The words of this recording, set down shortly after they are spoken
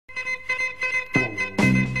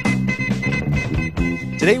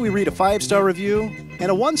Today we read a 5-star review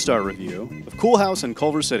and a 1-star review of Coolhaus in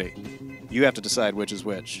Culver City. You have to decide which is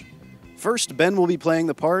which. First, Ben will be playing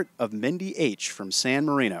the part of Mindy H. from San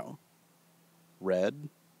Marino, read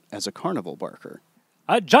as a carnival barker.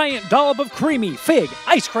 A giant dollop of creamy fig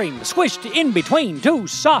ice cream squished in between two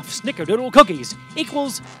soft snickerdoodle cookies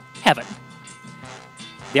equals heaven.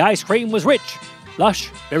 The ice cream was rich,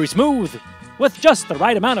 lush, very smooth, with just the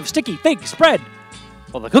right amount of sticky fig spread,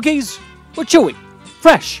 while the cookies were chewy,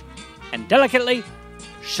 fresh, and delicately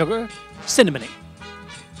sugar-cinnamony.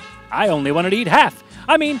 I only wanted to eat half.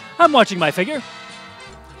 I'm watching my figure.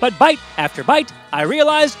 But bite after bite, I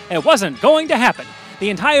realized it wasn't going to happen. The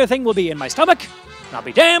entire thing will be in my stomach, and I'll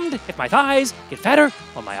be damned if my thighs get fatter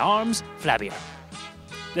or my arms flabbier.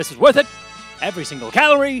 This is worth it. Every single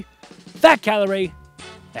calorie, fat calorie,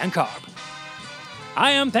 and carb. I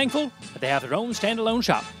am thankful that they have their own standalone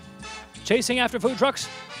shop. Chasing after food trucks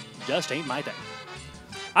just ain't my thing.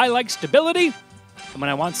 I like stability, and when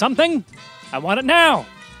I want something, I want it now.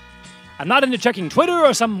 I'm not into checking Twitter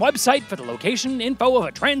or some website for the location info of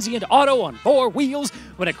a transient auto on 4 wheels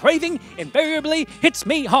when a craving invariably hits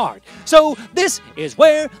me hard. So this is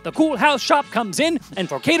where the Coolhaus shop comes in, and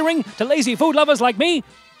for catering to lazy food lovers like me,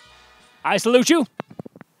 I salute you.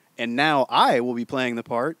 And now I will be playing the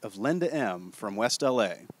part of Linda M. from West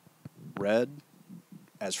LA, read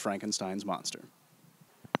as Frankenstein's monster.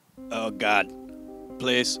 Oh God,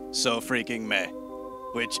 place so freaking meh,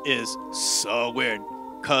 which is so weird.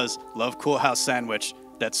 Cuz love Coolhaus sandwich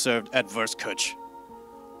that's served at Verse Kutch.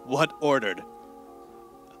 What ordered?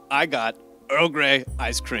 I got Earl Grey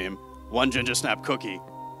ice cream, 1 ginger snap cookie,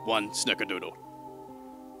 1 snickerdoodle.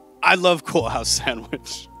 I love Coolhaus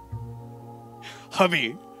sandwich.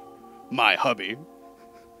 Hubby, my hubby,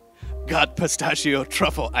 got pistachio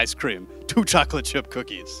truffle ice cream, 2 chocolate chip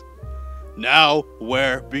cookies. Now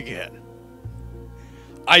where begin?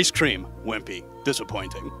 Ice cream, wimpy,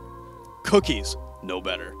 disappointing. Cookies, no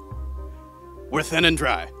better. We're thin and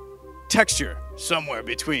dry. Texture, somewhere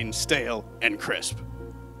between stale and crisp.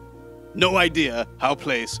 No idea how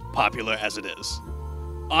place popular as it is.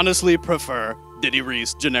 Honestly prefer Diddy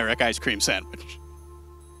Reese generic ice cream sandwich.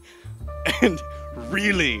 And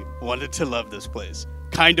really wanted to love this place.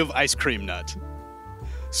 Kind of ice cream nut.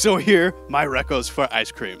 So here, my recos for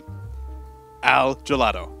ice cream. Al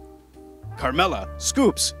Gelato. Carmela,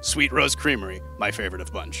 Scoops, Sweet Rose Creamery, my favorite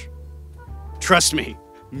of bunch. Trust me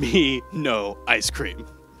no ice cream.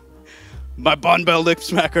 My Bon Bell Lip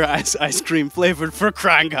Smacker ice cream flavored for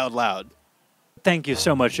crying out loud. Thank you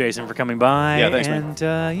so much, Jason, for coming by. Yeah, thanks, man.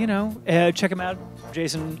 And, check him out,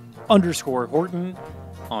 Jason_Horton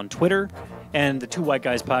on Twitter. And the Two White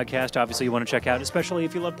Guys podcast, obviously, you want to check out, especially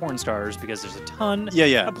if you love porn stars, because there's a ton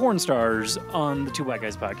of porn stars on the Two White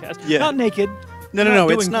Guys podcast. Yeah. Not naked. No,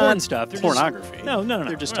 it's not porn stuff. They're pornography. No.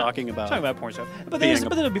 They're just talking about porn stuff. But there's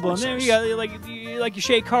people in there. You like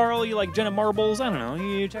Shay Carl, you like Jenna Marbles. I don't know.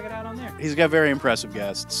 You check it out on there. He's got very impressive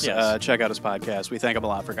guests. Yes. Check out his podcast. We thank him a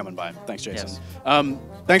lot for coming by. Thanks, Jason. Yes.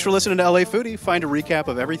 Thanks for listening to LA Foodie. Find a recap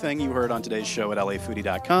of everything you heard on today's show at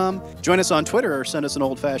lafoodie.com. Join us on Twitter or send us an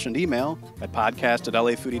old-fashioned email at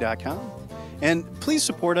podcast@lafoodie.com. And please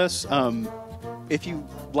support us. If you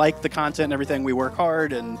like the content and everything, we work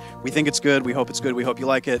hard, and we think it's good. We hope it's good. We hope you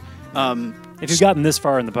like it. If you've gotten this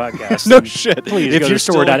far in the podcast, no shit. Please go to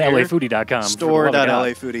store.lafoodie.com.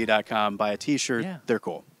 Store.lafoodie.com. Buy a T-shirt. Yeah. They're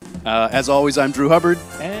cool. As always, I'm Drew Hubbard.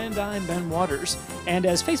 And I'm Ben Waters. And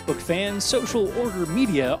as Facebook fans, social order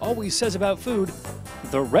media always says about food,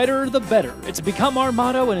 the redder the better. It's become our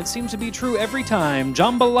motto, and it seems to be true every time.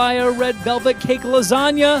 Jambalaya red velvet cake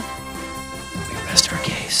lasagna.